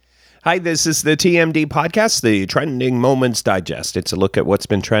Hi, this is the TMD Podcast, the Trending Moments Digest. It's a look at what's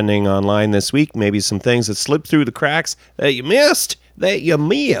been trending online this week, maybe some things that slipped through the cracks that you missed.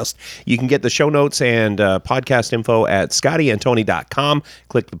 You can get the show notes and podcast info at scottyandtony.com.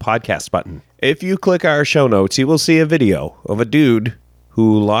 Click the podcast button. If you click our show notes, you will see a video of a dude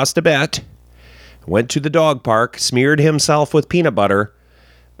who lost a bet, went to the dog park, smeared himself with peanut butter.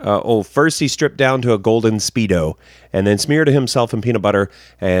 First he stripped down to a golden Speedo and then smeared himself in peanut butter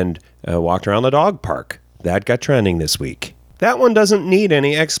and walked around the dog park. That got trending this week. That one doesn't need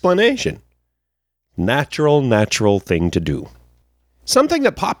any explanation. Natural thing to do. Something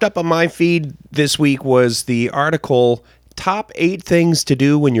that popped up on my feed this week was the article, Top 8 Things to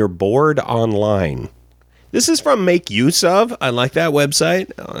Do When You're Bored Online. This is from Make Use Of. I like that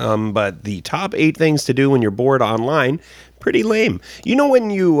website. But the top 8 things to do when you're bored online, pretty lame. You know when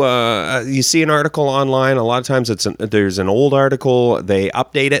you see an article online, a lot of times there's an old article, they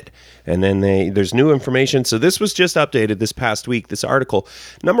update it, and then there's new information. So this was just updated this past week, this article.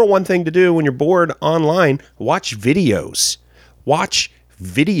 Number 1 thing to do when you're bored online, watch videos. Watch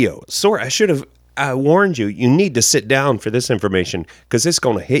videos. Sorry, I should have warned you. You need to sit down for this information because it's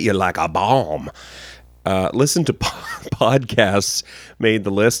going to hit you like a bomb. Listen to podcasts made the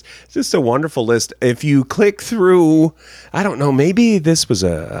list. It's just a wonderful list. If you click through, I don't know, maybe this was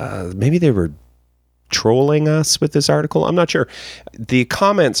maybe they were trolling us with this article. I'm not sure. The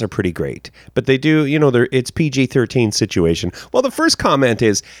comments are pretty great, but they do, it's PG-13 situation. Well, the first comment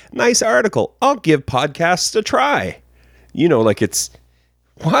is, nice article. I'll give podcasts a try. It's,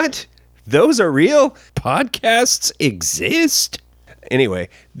 what? Those are real? Podcasts exist? Anyway,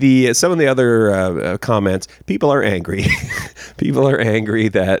 some of the other comments, people are angry. People are angry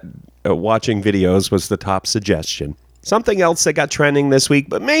that watching videos was the top suggestion. Something else that got trending this week,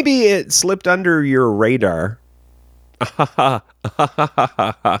 but maybe it slipped under your radar. Because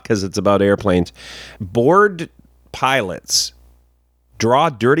it's about airplanes. Bored pilots draw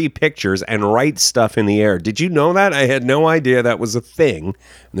dirty pictures and write stuff in the air. Did you know that? I had no idea that was a thing.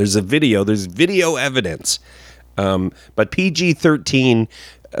 There's video evidence. But PG-13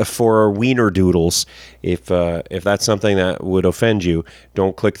 for wiener doodles. If that's something that would offend you,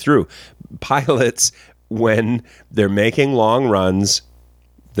 don't click through. Pilots, when they're making long runs,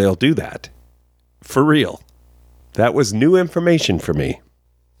 they'll do that. For real. That was new information for me.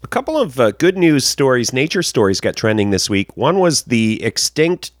 A couple of good news stories, nature stories got trending this week. One was the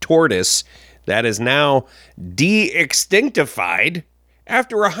extinct tortoise that is now de-extinctified.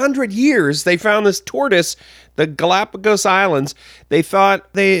 After 100 years, they found this tortoise, the Galapagos Islands. They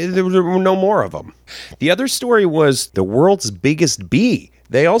thought there were no more of them. The other story was the world's biggest bee.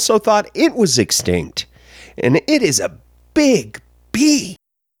 They also thought it was extinct. And it is a big bee.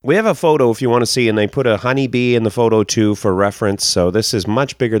 We have a photo if you want to see, and they put a honeybee in the photo too for reference. So this is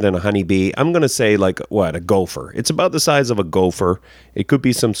much bigger than a honeybee. I'm going to say a gopher. It's about the size of a gopher. It could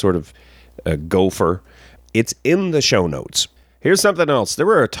be some sort of gopher. It's in the show notes. Here's something else. There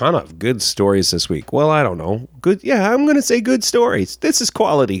were a ton of good stories this week. Well, I don't know. Good. Yeah, I'm going to say good stories. This is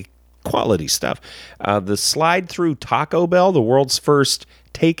quality stuff. The slide-through Taco Bell, the world's first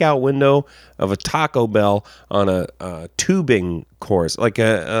takeout window of a Taco Bell on a tubing course, like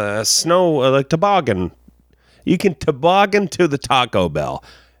a snow, like toboggan. You can toboggan to the Taco Bell.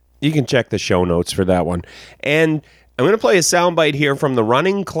 You can check the show notes for that one. And I'm going to play a soundbite here from the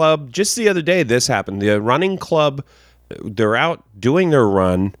running club. Just the other day, this happened. The running club, they're out doing their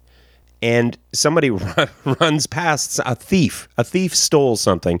run, and somebody runs past a thief. A thief stole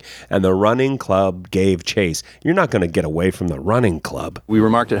something, and the running club gave chase. You're not going to get away from the running club. We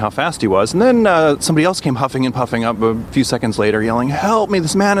remarked at how fast he was, and then somebody else came huffing and puffing up a few seconds later, yelling, "Help me,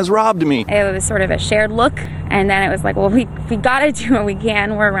 this man has robbed me." It was sort of a shared look, and then it was like, well, we got to do what we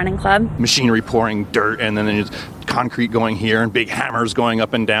can. We're a running club. Machinery pouring dirt, and then there's concrete going here, and big hammers going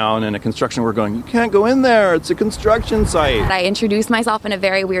up and down, and a construction worker going, "You can't go in there, it's a construction site." I introduced myself in a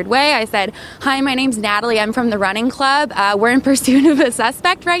very weird way. I said, "Hi, my name's Natalie. I'm from the running club. We're in pursuit of a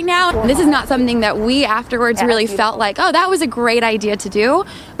suspect right now." This is not something that we afterwards really felt like, oh, that was a great idea to do.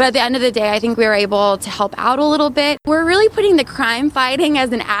 But at the end of the day, I think we were able to help out a little bit. We're really putting the crime fighting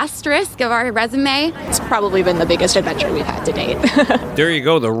as an asterisk of our resume. It's probably been the biggest adventure we've had to date. There you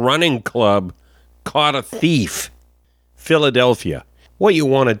go. The running club caught a thief. Philadelphia. What you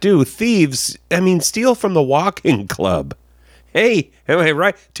want to do, thieves, steal from the walking club. Hey, am I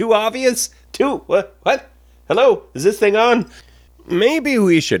right? Too obvious? What? Hello? Is this thing on? Maybe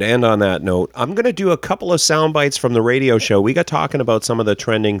we should end on that note. I'm going to do a couple of sound bites from the radio show. We got talking about some of the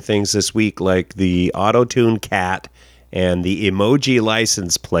trending things this week, like the auto-tune cat and the emoji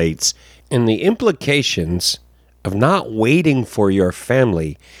license plates and the implications of not waiting for your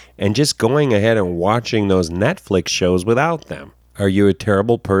family and just going ahead and watching those Netflix shows without them. Are you a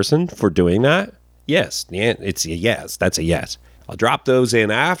terrible person for doing that? Yes. Yeah, it's a yes. That's a yes. I'll drop those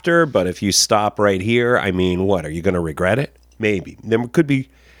in after, but if you stop right here, I mean, what? Are you going to regret it? Maybe. There could be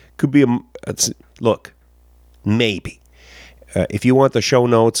look, maybe. If you want the show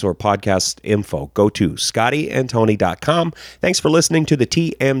notes or podcast info, go to scottyandtony.com. Thanks for listening to the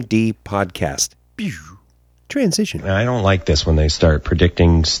TMD podcast. Transition. I don't like this when they start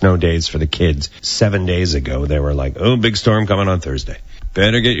predicting snow days for the kids. 7 days ago, they were like, oh, big storm coming on Thursday.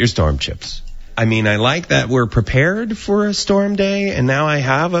 Better get your storm chips. I mean, I like that we're prepared for a storm day, and now I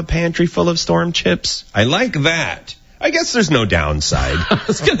have a pantry full of storm chips. I like that. I guess there's no downside. I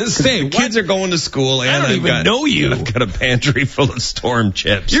was going to say, kids are going to school, and I've got a pantry full of storm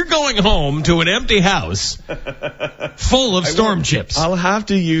chips. You're going home to an empty house full of storm chips. I'll have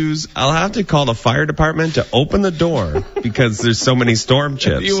to call the fire department to open the door because there's so many storm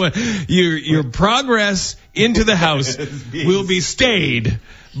chips. Your progress into the house will be stayed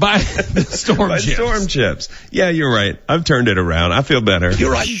by the storm chips. Yeah, you're right. I've turned it around. I feel better.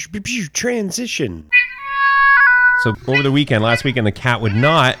 You're right. Transition. So over the weekend, last weekend, the cat would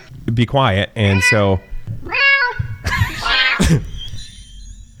not be quiet, and so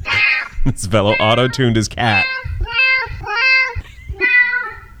this fellow auto-tuned his cat.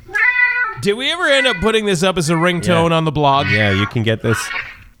 Did we ever end up putting this up as a ringtone on the blog? Yeah, you can get this.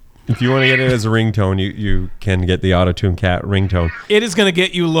 If you want to get it as a ringtone, you can get the auto-tune cat ringtone. It is going to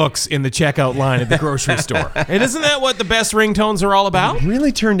get you looks in the checkout line at the grocery store. And isn't that what the best ringtones are all about? It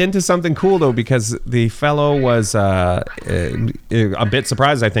really turned into something cool, though, because the fellow was a bit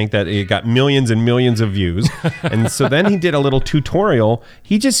surprised, I think, that it got millions and millions of views. And so then he did a little tutorial.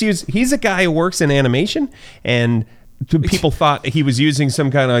 He's a guy who works in animation, and people thought he was using some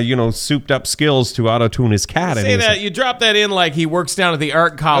kind of, souped up skills to auto-tune his cat. Say that, you drop that in like he works down at the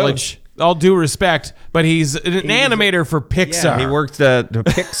art college. All due respect, but he's an animator for Pixar. Yeah, he worked at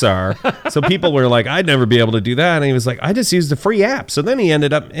Pixar. So people were like, I'd never be able to do that. And he was like, I just used the free app. So then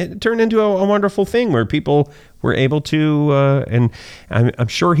it turned into a wonderful thing where people were able to, and I'm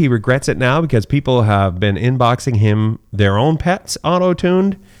sure he regrets it now because people have been inboxing him their own pets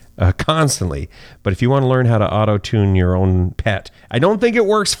auto-tuned. Constantly. But if you want to learn how to auto-tune your own pet, I don't think it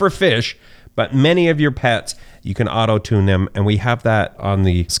works for fish, but many of your pets, you can auto-tune them, and we have that on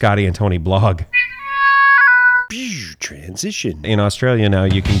the Scotty and Tony blog. Transition. In Australia now,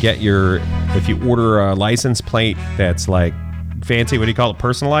 you can get if you order a license plate that's like fancy, what do you call it,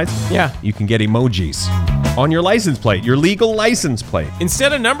 personalized? Yeah. You can get emojis on your license plate, your legal license plate.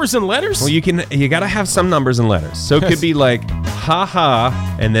 Instead of numbers and letters? Well, you got to have some numbers and letters. So it could be like,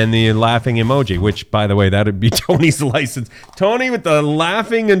 ha, and then the laughing emoji, which, by the way, that would be Tony's license. Tony with the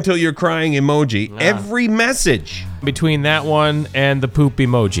laughing until you're crying emoji. Every message. Between that one and the poop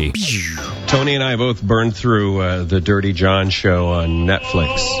emoji. Tony and I both burned through the Dirty John show on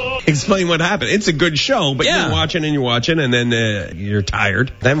Netflix. Explain what happened. It's a good show, but you're watching, and then you're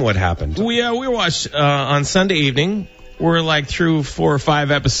tired. Then what happened? We watched on Sunday evening. We're like through 4 or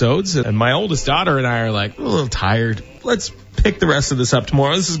 5 episodes, and my oldest daughter and I are like, a little tired. Let's pick the rest of this up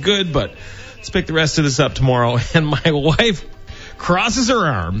tomorrow. This is good, but let's pick the rest of this up tomorrow. And my wife crosses her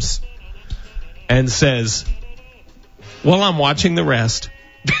arms and says, well, I'm watching the rest.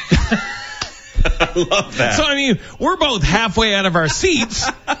 I love that. So, I mean, we're both halfway out of our seats,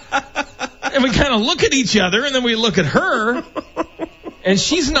 and we kind of look at each other, and then we look at her, and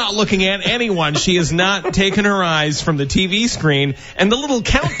she's not looking at anyone. She has not taken her eyes from the TV screen, and the little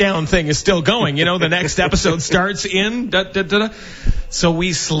countdown thing is still going. The next episode starts in da-da-da-da. So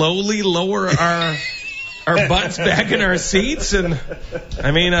we slowly lower our butts back in our seats, and,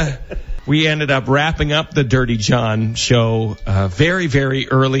 I mean, we ended up wrapping up the Dirty John show very, very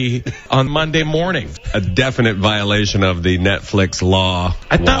early on Monday morning. A definite violation of the Netflix law.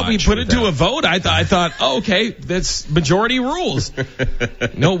 I thought we put it to a vote. I thought, okay, that's majority rules.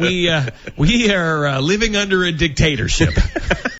 No, we are living under a dictatorship.